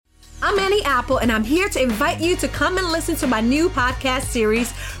I'm Annie Apple, and I'm here to invite you to come and listen to my new podcast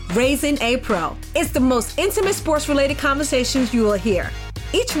series, Raising a Pro. It's the most intimate sports-related conversations you will hear.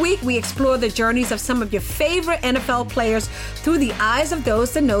 Each week, we explore the journeys of some of your favorite NFL players through the eyes of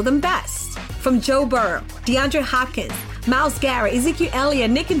those that know them best. From Joe Burrow, DeAndre Hopkins, Myles Garrett, Ezekiel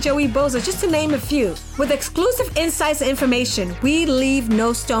Elliott, Nick and Joey Bosa, just to name a few. With exclusive insights and information, we leave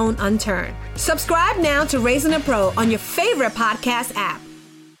no stone unturned. Subscribe now to Raising a Pro on your favorite podcast app.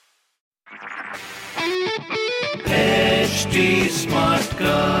 HT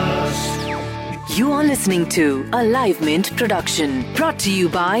Smartcast. You are listening to a Live Mint production brought to you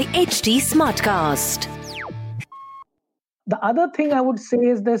by HT Smartcast. The other thing I would say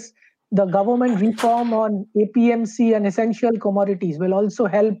is this: the government reform on APMC and essential commodities will also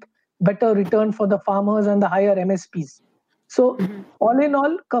help better return for the farmers and the higher MSPs. So all in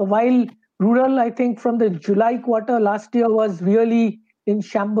all, while rural, I think from the July quarter last year was really in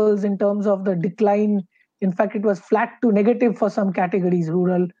shambles in terms of the decline. In fact, it was flat to negative for some categories,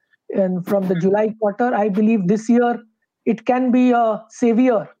 rural. And from the July quarter, I believe this year it can be a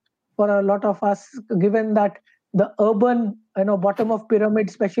savior for a lot of us, given that the urban, bottom of pyramid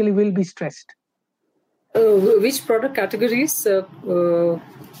especially will be stressed. Which product categories?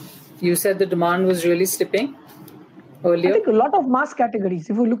 You said the demand was really slipping earlier. I think a lot of mass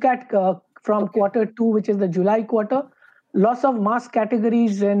categories. If you look at from quarter two, which is the July quarter, lots of mass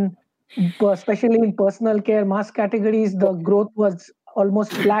categories, and especially in personal care, mass categories, the growth was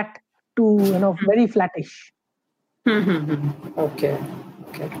almost flat to very flattish. Okay.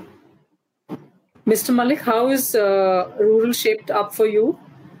 Mr. Malik, how is rural shaped up for you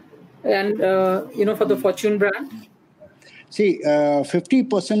and for the Fortune brand? See,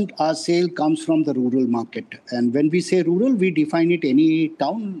 50% our sale comes from the rural market. And when we say rural, we define it any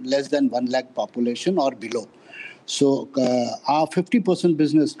town less than 1 lakh population or below. So our 50%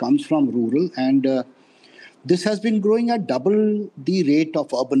 business comes from rural, and this has been growing at double the rate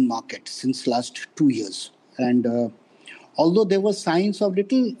of urban market since last 2 years. And although there were signs of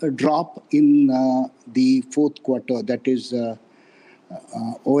little drop in the fourth quarter, that is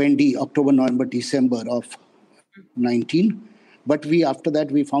OND, October, November, December of 19, but after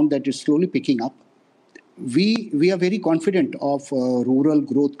that we found that it's slowly picking up. We are very confident of rural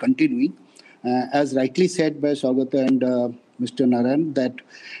growth continuing. As rightly said by Saugata and Mr. Narayan, that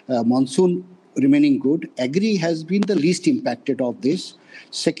monsoon remaining good. Agri has been the least impacted of this.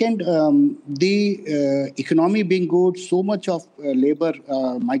 Second, the economy being good, so much of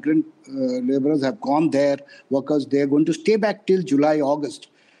migrant laborers have gone there, workers, they are going to stay back till July, August.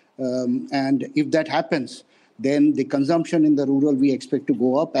 And if that happens, then the consumption in the rural we expect to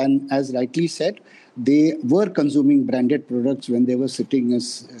go up. And as rightly said, they were consuming branded products when they were staying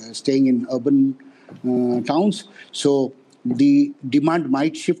in urban towns. So the demand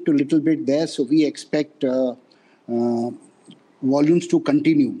might shift a little bit there. So we expect volumes to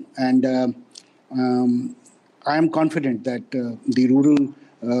continue. And I am confident that the rural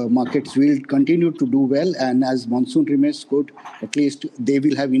markets will continue to do well. And as monsoon remains good, at least they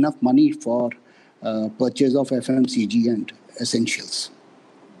will have enough money for purchase of FMCG and essentials.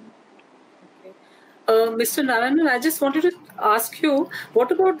 Mr. Narayanan, I just wanted to ask you,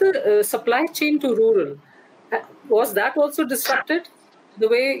 what about the supply chain to rural? Was that also disrupted the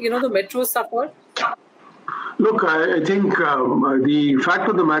way, the metros suffered? Look, I think the fact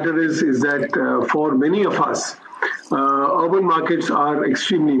of the matter is that for many of us, urban markets are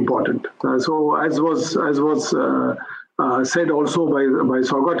extremely important. So as was said also by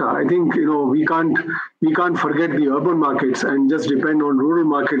Saugata, I think we can't forget the urban markets and just depend on rural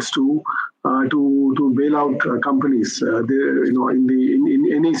markets to bail out companies in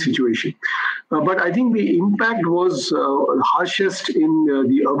any situation. But I think the impact was harshest in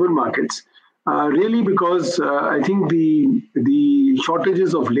the urban markets, really because I think the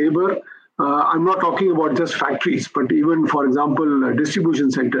shortages of labor. I'm not talking about just factories, but even, for example, distribution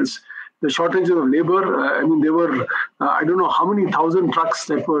centers. The shortage of labor, there were, I don't know how many thousand trucks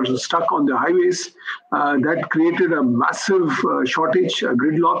that were stuck on the highways. That created a massive shortage, a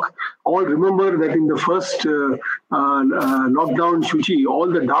gridlock. All remember that in the first lockdown, Shuchi, all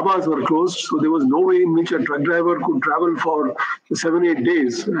the dabas were closed. So there was no way in which a truck driver could travel for 7-8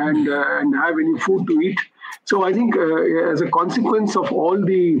 days and have any food to eat. So I think as a consequence of all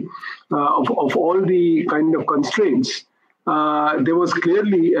the kind of constraints, there was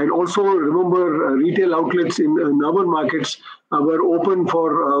clearly, and also remember retail outlets in urban markets were open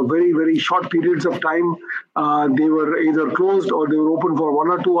for very, very short periods of time. They were either closed or they were open for 1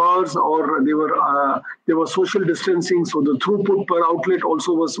 or 2 hours, or they were social distancing. So the throughput per outlet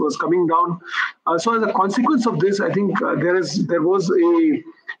also was coming down. So as a consequence of this, I think there was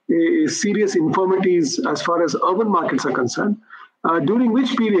serious infirmities as far as urban markets are concerned. During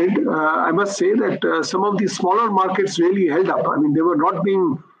which period, I must say that some of these smaller markets really held up. I mean, they were not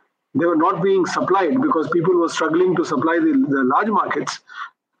being supplied because people were struggling to supply the large markets.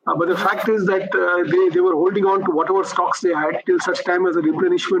 But the fact is that they were holding on to whatever stocks they had till such time as a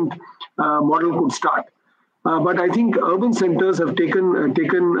replenishment model could start. But I think urban centers have taken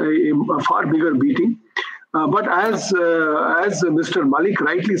a far bigger beating. But as Mr. Malik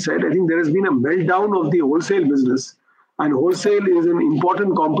rightly said, I think there has been a meltdown of the wholesale business, and wholesale is an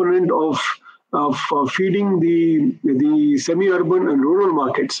important component of feeding the semi-urban and rural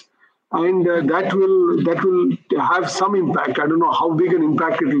markets. And that will have some impact. I don't know how big an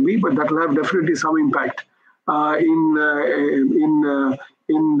impact it will be, but that will have definitely some impact to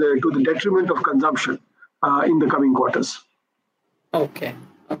the detriment of consumption in the coming quarters. Okay.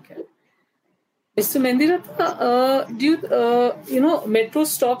 Mr. Mendiratta, Metro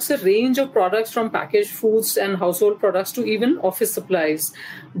stocks a range of products from packaged foods and household products to even office supplies.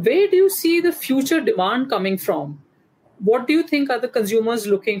 Where do you see the future demand coming from? What do you think are the consumers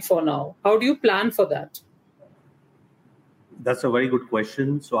looking for now? How do you plan for that? That's a very good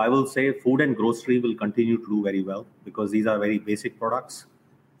question. So I will say food and grocery will continue to do very well because these are very basic products.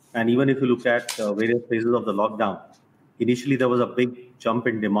 And even if you look at various phases of the lockdown, initially there was a big jump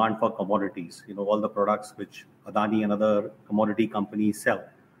in demand for commodities, all the products which Adani and other commodity companies sell.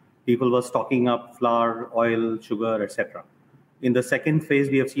 People were stocking up flour, oil, sugar, etc. In the second phase,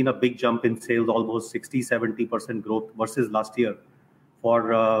 we have seen a big jump in sales, almost 60-70% growth versus last year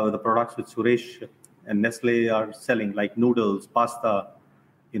for the products which Suresh and Nestle are selling, like noodles, pasta.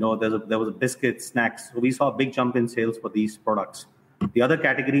 There was biscuits, snacks. So we saw a big jump in sales for these products. The other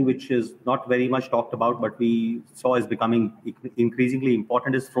category, which is not very much talked about, but we saw is becoming increasingly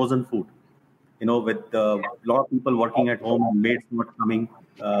important, is frozen food. With a lot of people working at home, maids not coming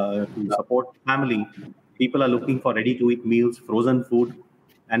to support family, people are looking for ready-to-eat meals, frozen food,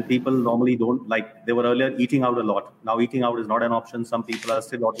 and people normally don't like. They were earlier eating out a lot. Now eating out is not an option. Some people are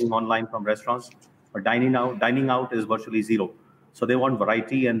still ordering online from restaurants, but dining out is virtually zero. So they want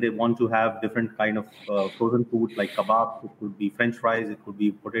variety and they want to have different kind of frozen food like kebab. It could be French fries. It could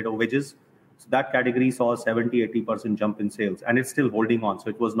be potato wedges. So that category saw a 70-80% jump in sales, and it's still holding on. So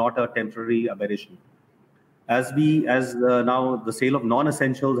it was not a temporary aberration. As now the sale of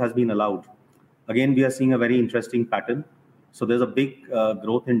non-essentials has been allowed. Again, we are seeing a very interesting pattern. So there's a big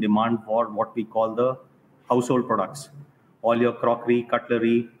growth in demand for what we call the household products. All your crockery,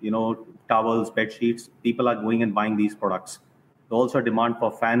 cutlery, towels, bed sheets, people are going and buying these products. There's also a demand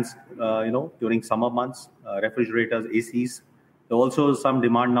for fans, during summer months, refrigerators, ACs. There's also some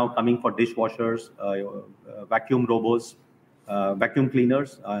demand now coming for dishwashers, vacuum robots, vacuum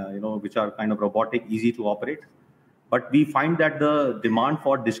cleaners, which are kind of robotic, easy to operate. But we find that the demand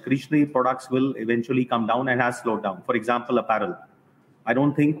for discretionary products will eventually come down and has slowed down. For example, apparel. I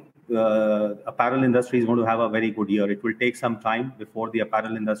don't think apparel industry is going to have a very good year. It will take some time before the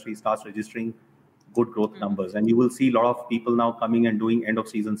apparel industry starts registering good growth numbers. And you will see a lot of people now coming and doing end of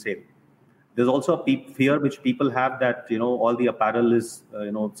season sale. There's also a fear which people have that, all the apparel is,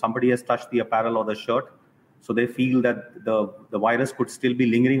 somebody has touched the apparel or the shirt. So they feel that the virus could still be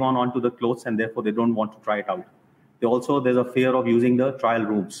lingering onto the clothes and therefore they don't want to try it out. There's a fear of using the trial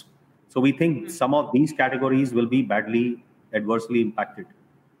rooms. So we think some of these categories will be badly, adversely impacted.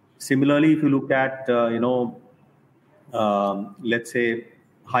 Similarly, if you look at, let's say,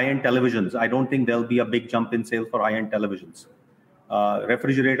 high-end televisions, I don't think there'll be a big jump in sales for high-end televisions.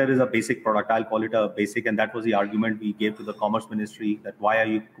 Refrigerator is a basic product. I'll call it a basic. And that was the argument we gave to the Commerce Ministry, that why are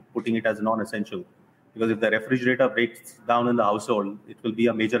you putting it as non-essential? Because if the refrigerator breaks down in the household, it will be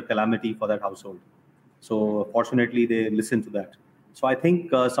a major calamity for that household. So fortunately, they listened to that. So I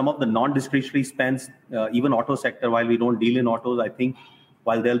think some of the non-discretionary spends, even auto sector, while we don't deal in autos, I think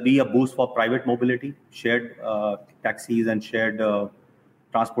while there'll be a boost for private mobility, shared taxis and shared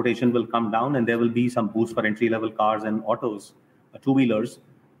transportation will come down, and there will be some boost for entry-level cars and autos, two-wheelers.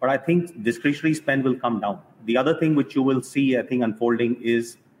 But I think discretionary spend will come down. The other thing which you will see, I think, unfolding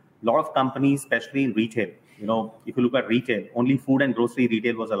is a lot of companies, especially in retail. If you look at retail, only food and grocery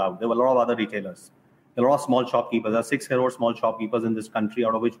retail was allowed. There were a lot of other retailers. There are a lot of small shopkeepers. There are 6 crore small shopkeepers in this country,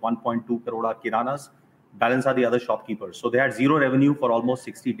 out of which 1.2 crore are kiranas. Balance are the other shopkeepers. So they had zero revenue for almost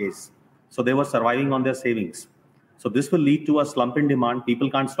 60 days. So they were surviving on their savings. So this will lead to a slump in demand. People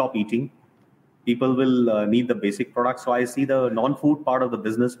can't stop eating. People will need the basic products. So I see the non-food part of the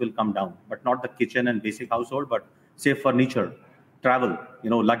business will come down, but not the kitchen and basic household, but say furniture, travel,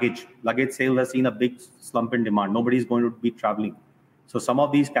 luggage. Luggage sales has seen a big slump in demand. Nobody's going to be traveling. So some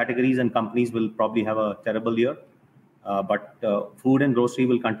of these categories and companies will probably have a terrible year. But food and grocery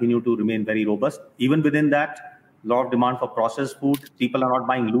will continue to remain very robust. Even within that, a lot of demand for processed food. People are not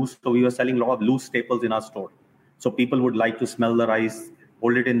buying loose, so we were selling a lot of loose staples in our store. So people would like to smell the rice,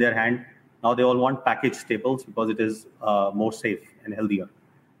 hold it in their hand. Now they all want packaged staples because it is more safe and healthier.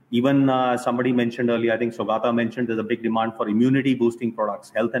 Even somebody mentioned earlier, I think Sogata mentioned, there's a big demand for immunity boosting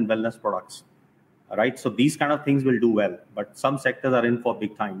products, health and wellness products. Right, so these kind of things will do well, but some sectors are in for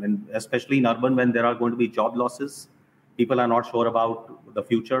big time, and especially in urban, when there are going to be job losses, people are not sure about the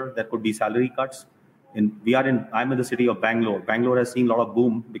future. There could be salary cuts. I'm in the city of Bangalore. Bangalore has seen a lot of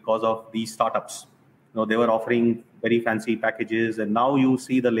boom because of these startups. They were offering very fancy packages, and now you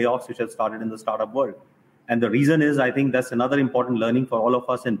see the layoffs which have started in the startup world. And the reason is, I think that's another important learning for all of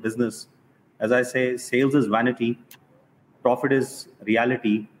us in business. As I say, sales is vanity, profit is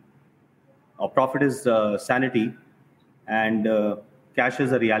reality. Profit is sanity, and cash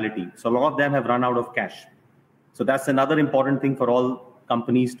is a reality. So a lot of them have run out of cash. So that's another important thing for all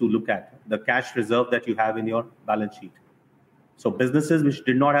companies to look at, the cash reserve that you have in your balance sheet. So businesses which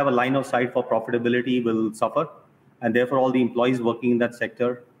did not have a line of sight for profitability will suffer, and therefore all the employees working in that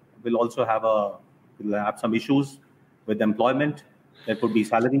sector will also have some issues with employment. There could be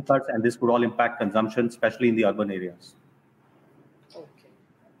salary cuts, and this could all impact consumption, especially in the urban areas.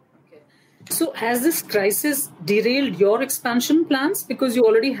 So has this crisis derailed your expansion plans? Because you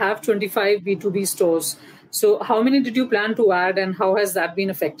already have 25 B2B stores. So how many did you plan to add, and how has that been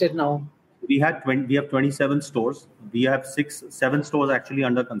affected now? We have 27 stores. We have 7 stores actually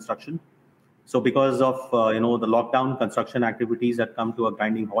under construction. So because of the lockdown, construction activities had come to a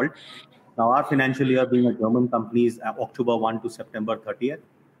grinding halt. Now our financial year, being a German company, is October 1 to September 30th.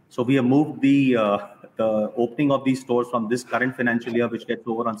 So we have moved the opening of these stores from this current financial year, which gets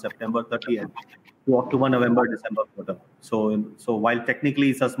over on September 30th, to October, November, December quarter. So while technically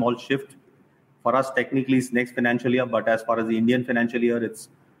it's a small shift, for us technically it's next financial year, but as far as the Indian financial year,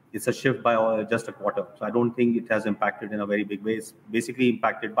 it's a shift by just a quarter. So I don't think it has impacted in a very big way. It's basically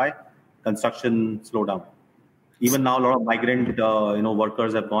impacted by construction slowdown. Even now, a lot of migrant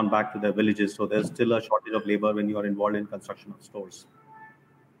workers have gone back to their villages. So there's still a shortage of labor when you are involved in construction of stores.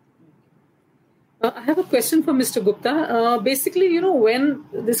 I have a question for Mr. Gupta. Basically, when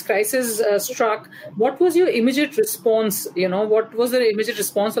this crisis struck, what was your immediate response? What was the immediate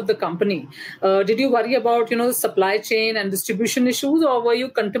response of the company? Did you worry about, supply chain and distribution issues, or were you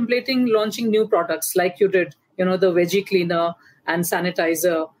contemplating launching new products like you did, the veggie cleaner and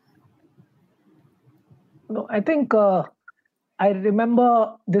sanitizer? No, I think I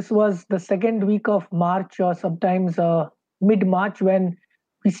remember this was the second week of March, or sometimes mid-March, when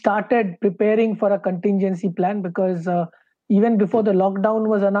we started preparing for a contingency plan, because even before the lockdown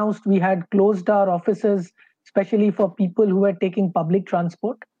was announced, we had closed our offices, especially for people who were taking public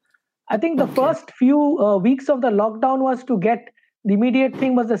transport. I think the first few weeks of the lockdown was to get, the immediate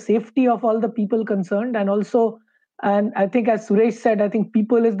thing was the safety of all the people concerned. And I think, as Suresh said, I think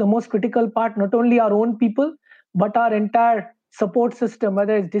people is the most critical part, not only our own people, but our entire support system,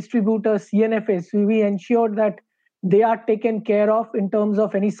 whether it's distributors, CNFAs. We ensured that they are taken care of in terms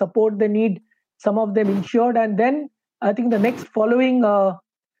of any support they need, some of them insured. And then I think the next following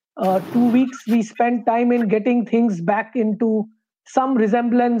 2 weeks, we spent time in getting things back into some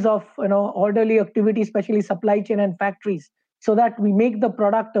resemblance of orderly activity, especially supply chain and factories, so that we make the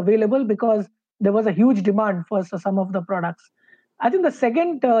product available, because there was a huge demand for some of the products. I think the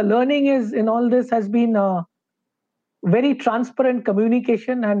second learning is in all this has been very transparent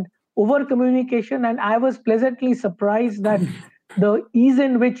communication and over communication. And I was pleasantly surprised that the ease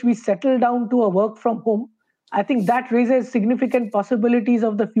in which we settled down to a work from home, I think that raises significant possibilities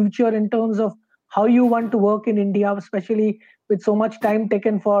of the future in terms of how you want to work in India, especially with so much time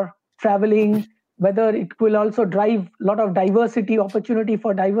taken for traveling, whether it will also drive a lot of diversity, opportunity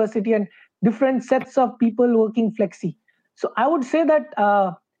for diversity, and different sets of people working flexi. So I would say that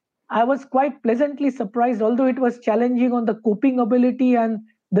I was quite pleasantly surprised, although it was challenging on the coping ability and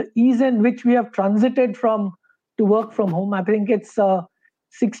the ease in which we have transited to work from home. I think it's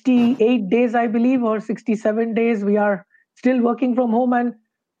 68 days, I believe, or 67 days we are still working from home. And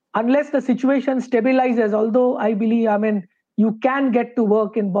unless the situation stabilizes, although I believe, you can get to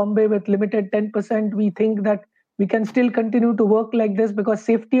work in Bombay with limited 10%, we think that we can still continue to work like this, because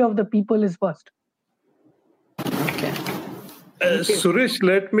safety of the people is first. Okay. Suresh,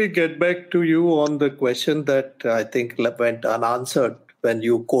 let me get back to you on the question that I think went unanswered when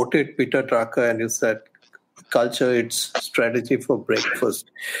you quoted Peter Drucker and you said, culture, it's strategy for breakfast.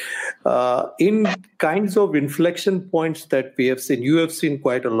 In kinds of inflection points that we have seen, you have seen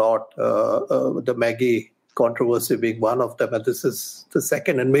quite a lot, the Maggi controversy being one of them, and this is the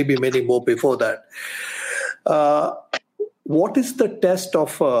second, and maybe many more before that. what is the test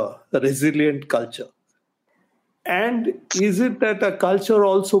of a resilient culture? And is it that a culture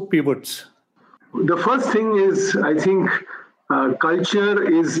also pivots? The first thing is, I think, culture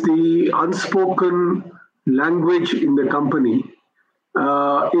is the unspoken language in the company,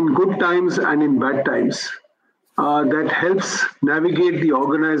 in good times and in bad times, that helps navigate the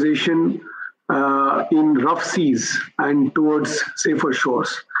organization in rough seas and towards safer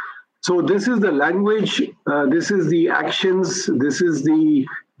shores. So this is the language, this is the actions, this is the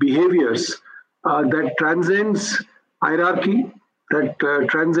behaviors that transcends hierarchy, that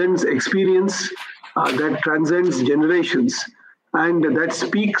transcends experience, that transcends generations, and that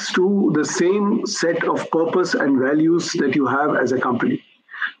speaks to the same set of purpose and values that you have as a company.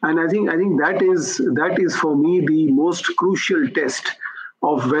 And I think that is for me the most crucial test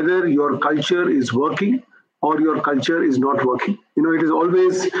of whether your culture is working or your culture is not working. It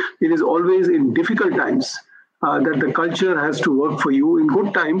is always in difficult times that the culture has to work for you. In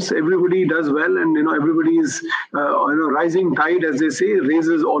good times, everybody does well, and everybody is rising tide, as they say,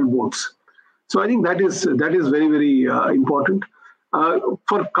 raises all boats. So I think that is very, very important.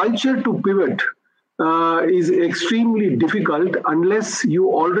 For culture to pivot is extremely difficult unless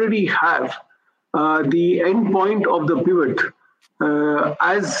you already have the end point of the pivot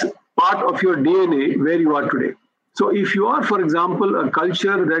as part of your DNA where you are today. So if you are, for example, a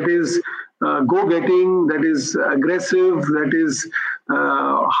culture that is go-getting, that is aggressive, that is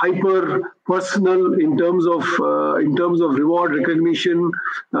hyper personal in terms of reward recognition,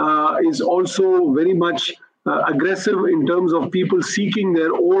 is also very much aggressive in terms of people seeking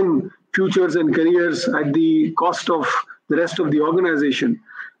their own futures and careers at the cost of the rest of the organization.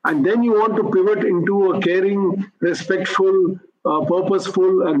 And then you want to pivot into a caring, respectful,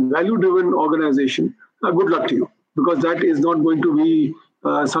 purposeful, and value-driven organization. Good luck to you, because that is not going to be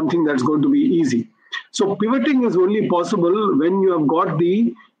something that's going to be easy. So pivoting is only possible when you have got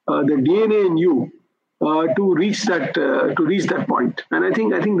the DNA in you to reach that point. And I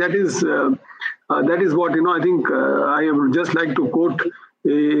think that is what I think. I would just like to quote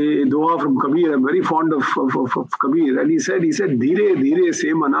a doha from Kabir. I'm very fond of Kabir, and he said, "Dheere dheere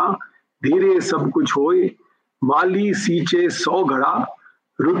se mana, dheere sab kuch hoye, mali siiche 100 ghada,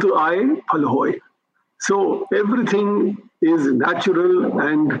 rut aaye phal hoye." So everything is natural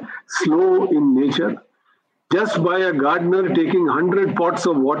and slow in nature. Just by a gardener taking 100 pots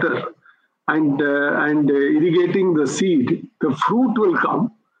of water and irrigating the seed, the fruit will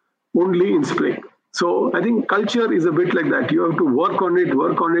come only in spring. So I think culture is a bit like that. You have to work on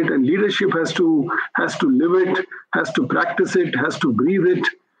it, and leadership has to live it, has to practice it, has to breathe it.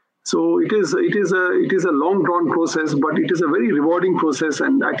 So it is a long drawn process, but it is a very rewarding process,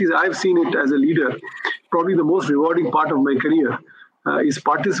 and I've seen it as a leader. Probably the most rewarding part of my career is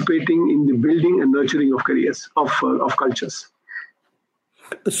participating in the building and nurturing of careers, of cultures.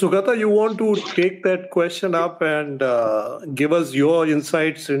 Sugata, you want to take that question up and give us your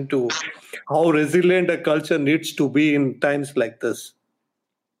insights into how resilient a culture needs to be in times like this?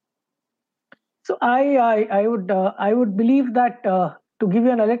 So I would believe that to give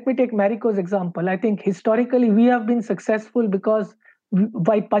you let me take Marico's example. I think historically we have been successful because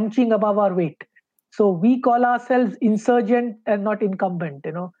by punching above our weight. So we call ourselves insurgent and not incumbent,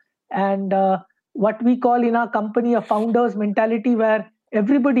 and what we call in our company a founder's mentality, where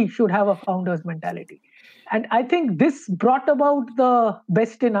everybody should have a founder's mentality. And I think this brought about the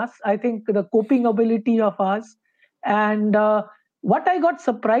best in us. I think the coping ability of us. And what I got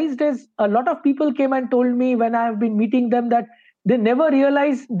surprised is a lot of people came and told me when I have been meeting them that they never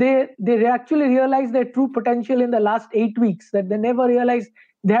realized, they actually realized their true potential in the last 8 weeks, that they never realized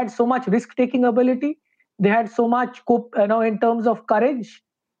they had so much risk-taking ability, they had so much in terms of courage,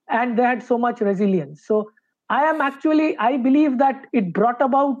 and they had so much resilience. So I believe that it brought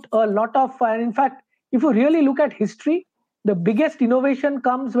about a lot of, and in fact, if you really look at history, the biggest innovation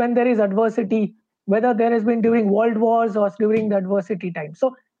comes when there is adversity, whether there has been during world wars or during the adversity time.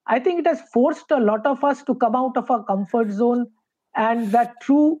 So I think it has forced a lot of us to come out of our comfort zone, and that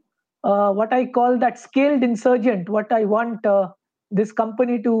true, what I call that scaled insurgent, what I want this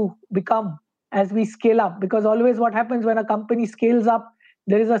company to become as we scale up. Because always what happens when a company scales up,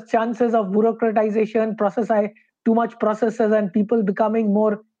 there is a chances of bureaucratization, too much processes, and people becoming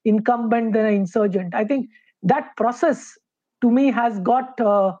more incumbent than an insurgent. I think that process to me has got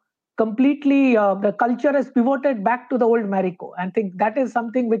completely, the culture has pivoted back to the old Marico. I think that is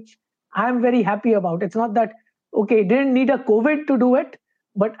something which I am very happy about. It's not that, it didn't need a COVID to do it,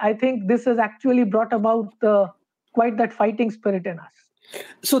 but I think this has actually brought about quite that fighting spirit in us.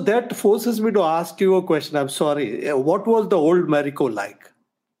 So that forces me to ask you a question. I'm sorry. What was the old Marico like?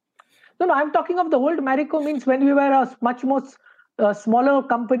 No, I'm talking of the old Marico, means when we were a much more smaller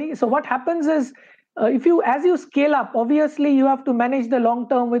company. So what happens is, as you scale up, obviously you have to manage the long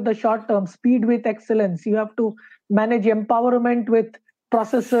term with the short term, speed with excellence. You have to manage empowerment with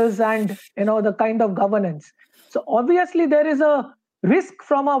processes and the kind of governance. So obviously there is a risk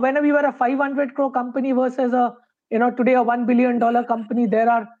from when we were a 500 crore company versus today a $1 billion company. There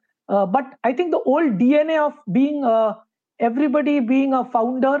are, but I think the old DNA of being everybody being a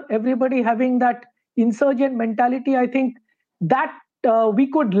founder, everybody having that insurgent mentality, I think that we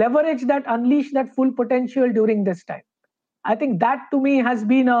could leverage that, unleash that full potential during this time. I think that to me has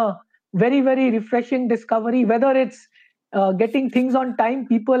been a very, very refreshing discovery, whether it's getting things on time.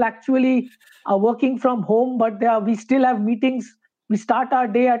 People actually are working from home, but we still have meetings. We start our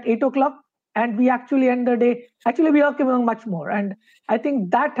day at 8 o'clock and we actually end the day. Actually, we are giving much more. And I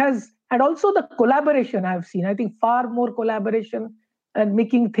think that has, and also the collaboration I've seen, I think far more collaboration and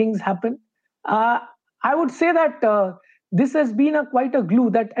making things happen. I would say that this has been quite a glue,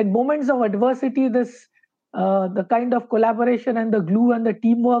 that at moments of adversity, the kind of collaboration and the glue and the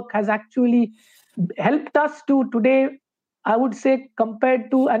teamwork has actually helped us to today, I would say,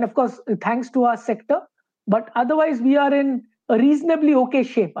 compared to, and of course, thanks to our sector, but otherwise we are in a reasonably okay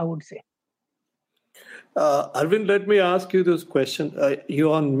shape, I would say. Arvind, let me ask you this question.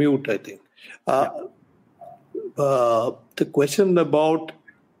 You're on mute, I think. The question about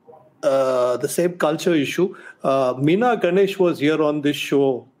the same culture issue. Meena Ganesh was here on this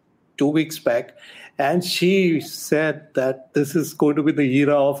show 2 weeks back, and she said that this is going to be the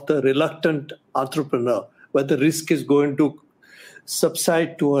era of the reluctant entrepreneur, where the risk is going to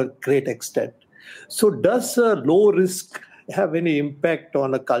subside to a great extent. So does low risk have any impact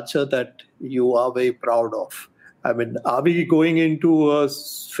on a culture that you are very proud of? I mean, are we going into a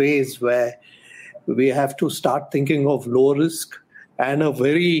phase where we have to start thinking of low risk and a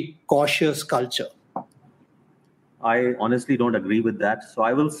very cautious culture? I honestly don't agree with that. So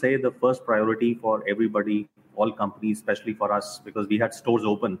I will say the first priority for everybody, all companies, especially for us, because we had stores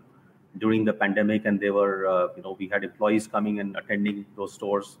open during the pandemic and they were, we had employees coming and attending those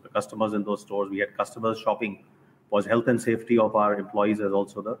stores, the customers in those stores. We had customers shopping. Was health and safety of our employees as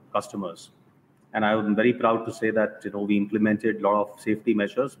also the customers. And I'm very proud to say that, we implemented a lot of safety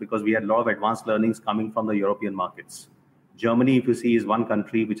measures because we had a lot of advanced learnings coming from the European markets. Germany, if you see, is one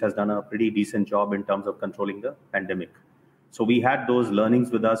country which has done a pretty decent job in terms of controlling the pandemic. So we had those learnings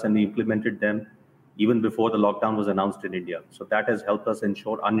with us and we implemented them even before the lockdown was announced in India. So that has helped us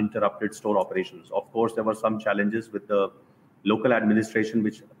ensure uninterrupted store operations. Of course, there were some challenges with the local administration,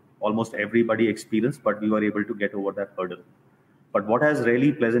 which almost everybody experienced, but we were able to get over that hurdle. But what has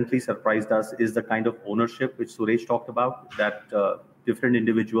really pleasantly surprised us is the kind of ownership which Suresh talked about, that different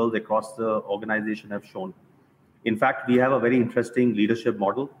individuals across the organization have shown. In fact, we have a very interesting leadership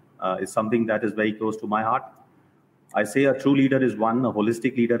model. It's something that is very close to my heart. I say a true leader is one, a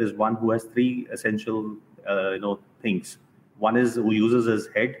holistic leader is one who has three essential things. One is who uses his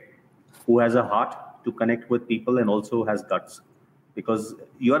head, who has a heart to connect with people, and also has guts. Because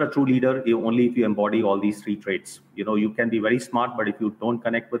you are a true leader only if you embody all these three traits. You can be very smart, but if you don't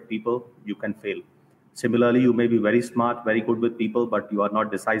connect with people, you can fail. Similarly, you may be very smart, very good with people, but you are not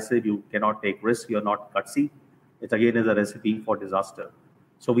decisive, you cannot take risks, you're not gutsy. It again is a recipe for disaster.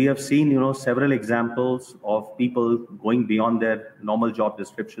 So we have seen, several examples of people going beyond their normal job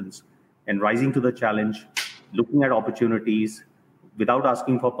descriptions and rising to the challenge, looking at opportunities without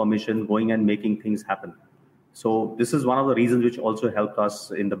asking for permission, going and making things happen. So this is one of the reasons which also helped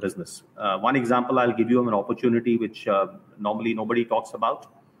us in the business. One example I'll give you of an opportunity which normally nobody talks about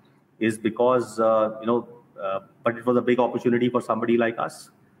is because, but it was a big opportunity for somebody like us.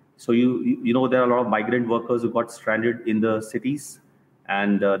 So, there are a lot of migrant workers who got stranded in the cities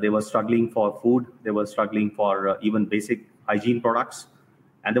and they were struggling for food. They were struggling for even basic hygiene products.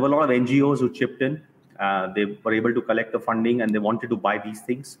 And there were a lot of NGOs who chipped in. They were able to collect the funding and they wanted to buy these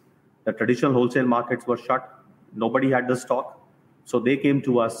things. The traditional wholesale markets were shut. Nobody had the stock. So they came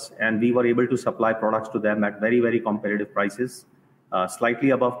to us and we were able to supply products to them at very, very competitive prices, slightly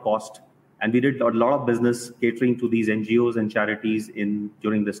above cost. And we did a lot of business catering to these NGOs and charities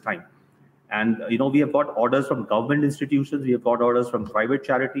during this time. And, we have got orders from government institutions. We have got orders from private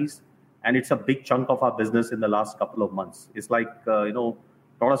charities. And it's a big chunk of our business in the last couple of months. It's like, not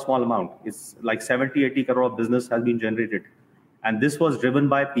a small amount. It's like 70, 80 crore of business has been generated. And this was driven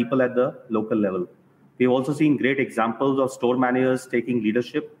by people at the local level. We've also seen great examples of store managers taking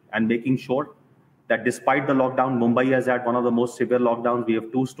leadership and making sure that despite the lockdown, Mumbai has had one of the most severe lockdowns. We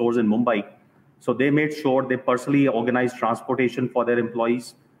have 2 stores in Mumbai. So they made sure they personally organized transportation for their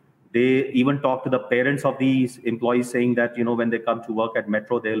employees. They even talk to the parents of these employees, saying that, when they come to work at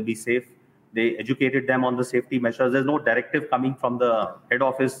Metro, they will be safe. They educated them on the safety measures. There's no directive coming from the head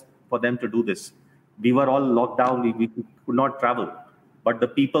office for them to do this. We were all locked down. We could not travel. But the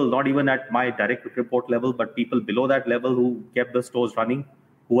people, not even at my direct report level, but people below that level who kept the stores running,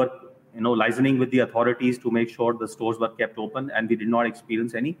 who were, liaising with the authorities to make sure the stores were kept open, and we did not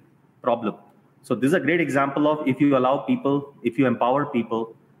experience any problem. So this is a great example of, if you allow people, if you empower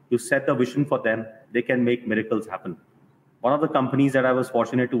people to set the vision for them, they can make miracles happen. One of the companies that I was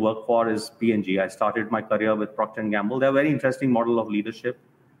fortunate to work for is P&G. I started my career with Procter & Gamble. They're a very interesting model of leadership.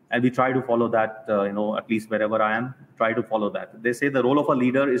 And we try to follow that, at least wherever I am, try to follow that. They say the role of a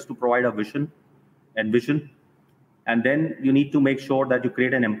leader is to provide a vision. And then you need to make sure that you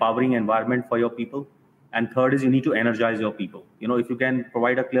create an empowering environment for your people. And third is you need to energize your people. If you can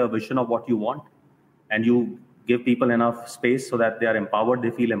provide a clear vision of what you want, and you give people enough space so that they are empowered,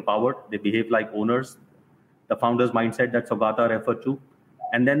 they feel empowered, they behave like owners, the founder's mindset that Saugata referred to.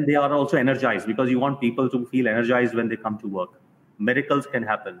 And then they are also energized, because you want people to feel energized when they come to work. Miracles can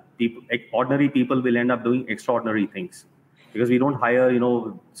happen. Ordinary people will end up doing extraordinary things, because we don't hire,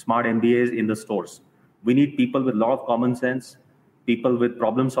 smart MBAs in the stores. We need people with a lot of common sense, people with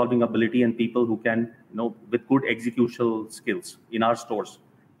problem-solving ability, and people who can, with good executional skills in our stores.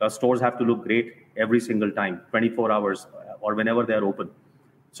 Our stores have to look great every single time, 24 hours, or whenever they're open.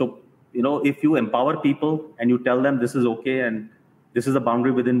 So, if you empower people and you tell them this is okay and this is the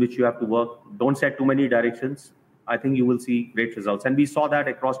boundary within which you have to work, don't set too many directions, I think you will see great results. And we saw that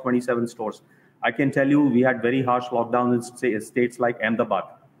across 27 stores. I can tell you, we had very harsh lockdowns in states like Ahmedabad.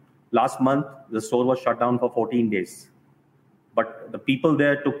 Last month, the store was shut down for 14 days. But the people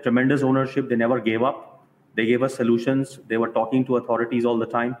there took tremendous ownership. They never gave up. They gave us solutions. They were talking to authorities all the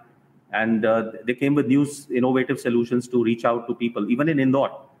time. And they came with new innovative solutions to reach out to people. Even in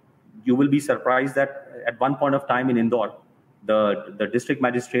Indore, you will be surprised that at one point of time in Indore, the district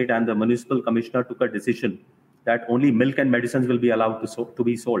magistrate and the municipal commissioner took a decision that only milk and medicines will be allowed to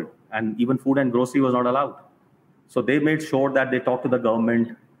be sold. And even food and grocery was not allowed. So they made sure that they talked to the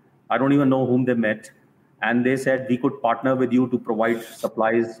government. I don't even know whom they met. And they said, we could partner with you to provide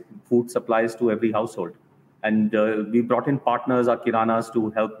supplies, food supplies to every household. And we brought in partners, our kiranas, to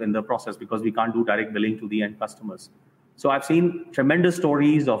help in the process, because we can't do direct billing to the end customers. So I've seen tremendous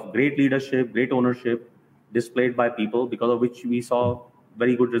stories of great leadership, great ownership displayed by people, because of which we saw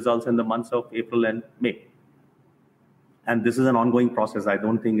very good results in the months of April and May. And this is an ongoing process. I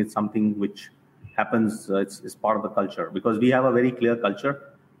don't think it's something which happens, it's part of the culture, because we have a very clear culture.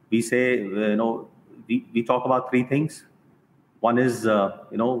 We say, we talk about three things. One is,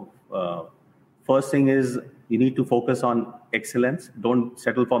 first thing is you need to focus on excellence. Don't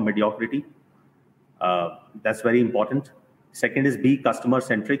settle for mediocrity. That's very important. Second is be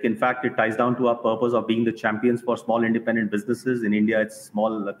customer-centric. In fact, it ties down to our purpose of being the champions for small independent businesses. In India, it's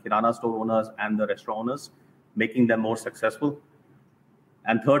small kirana store owners and the restaurant owners, making them more successful.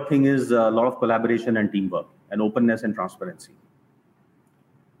 And third thing is a lot of collaboration and teamwork and openness and transparency.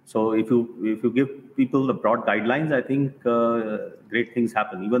 So if you give people the broad guidelines, I think great things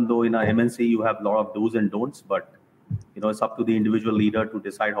happen. Even though in a MNC you have a lot of do's and don'ts, but it's up to the individual leader to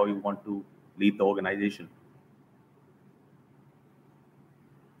decide how you want to lead the organization.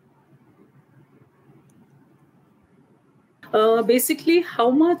 Basically, how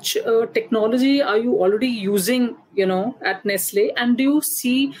much technology are you already using, at Nestle? And do you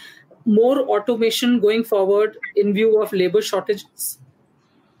see more automation going forward in view of labor shortages?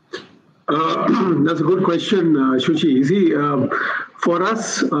 That's a good question, Shuchi. See, for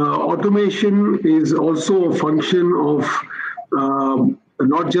us, automation is also a function of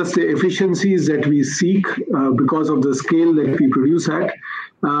not just the efficiencies that we seek because of the scale that we produce at,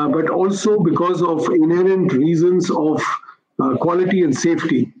 but also because of inherent reasons of quality and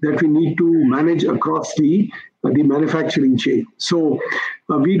safety that we need to manage across the manufacturing chain. So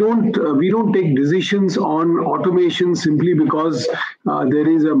we don't take decisions on automation simply because there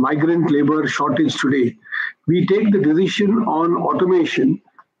is a migrant labor shortage today. We take the decision on automation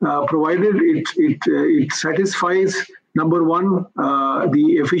provided it satisfies, number one,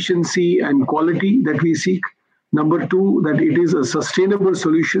 the efficiency and quality that we seek. Number two, that it is a sustainable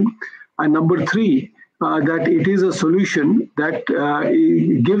solution. And number three, that it is a solution that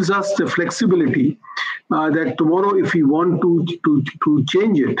gives us the flexibility that tomorrow, if we want to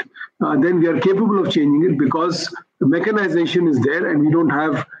change it, then we are capable of changing it, because the mechanization is there and we don't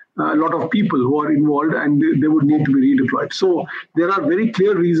have a lot of people who are involved and they would need to be redeployed. So there are very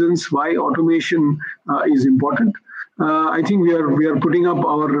clear reasons why automation is important. I think we are putting up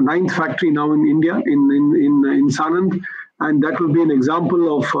our 9th factory now in India, in Sanand. And that will be an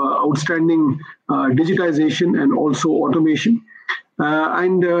example of outstanding digitization and also automation.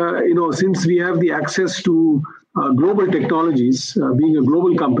 Since we have the access to global technologies, being a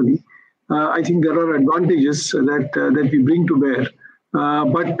global company, I think there are advantages that we bring to bear.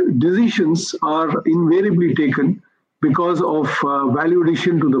 But decisions are invariably taken because of value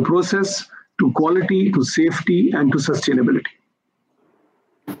addition to the process, to quality, to safety, and to sustainability.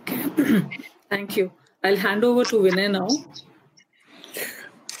 Okay. Thank you. I'll hand over to Vinay now.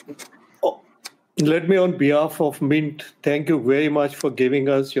 Let me, on behalf of Mint, thank you very much for giving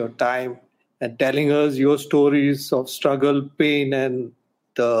us your time and telling us your stories of struggle, pain, and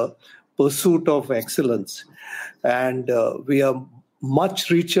the pursuit of excellence. And we are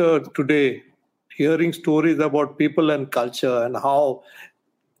much richer today hearing stories about people and culture and how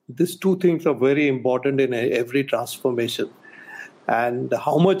these two things are very important in every transformation, and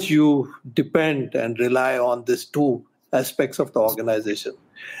how much you depend and rely on these two aspects of the organization.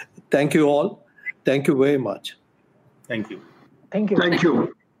 Thank you all. Thank you very much. Thank you. Thank you. Thank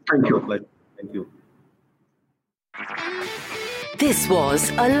you. Thank you. Thank you. This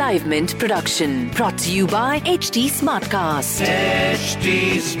was a Live Mint production brought to you by HT Smartcast.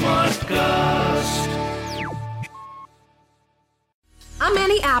 HT Smartcast. I'm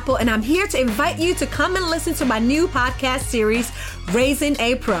Annie Apple, and I'm here to invite you to come and listen to my new podcast series, Raising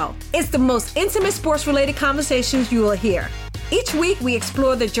a Pro. It's the most intimate sports-related conversations you will hear. Each week, we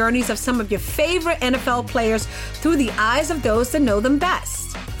explore the journeys of some of your favorite NFL players through the eyes of those that know them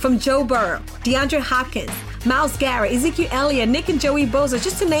best. From Joe Burrow, DeAndre Hopkins, Myles Garrett, Ezekiel Elliott, Nick and Joey Bosa,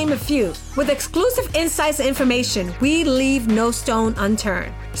 just to name a few. With exclusive insights and information, we leave no stone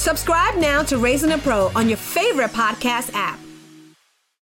unturned. Subscribe now to Raising a Pro on your favorite podcast app.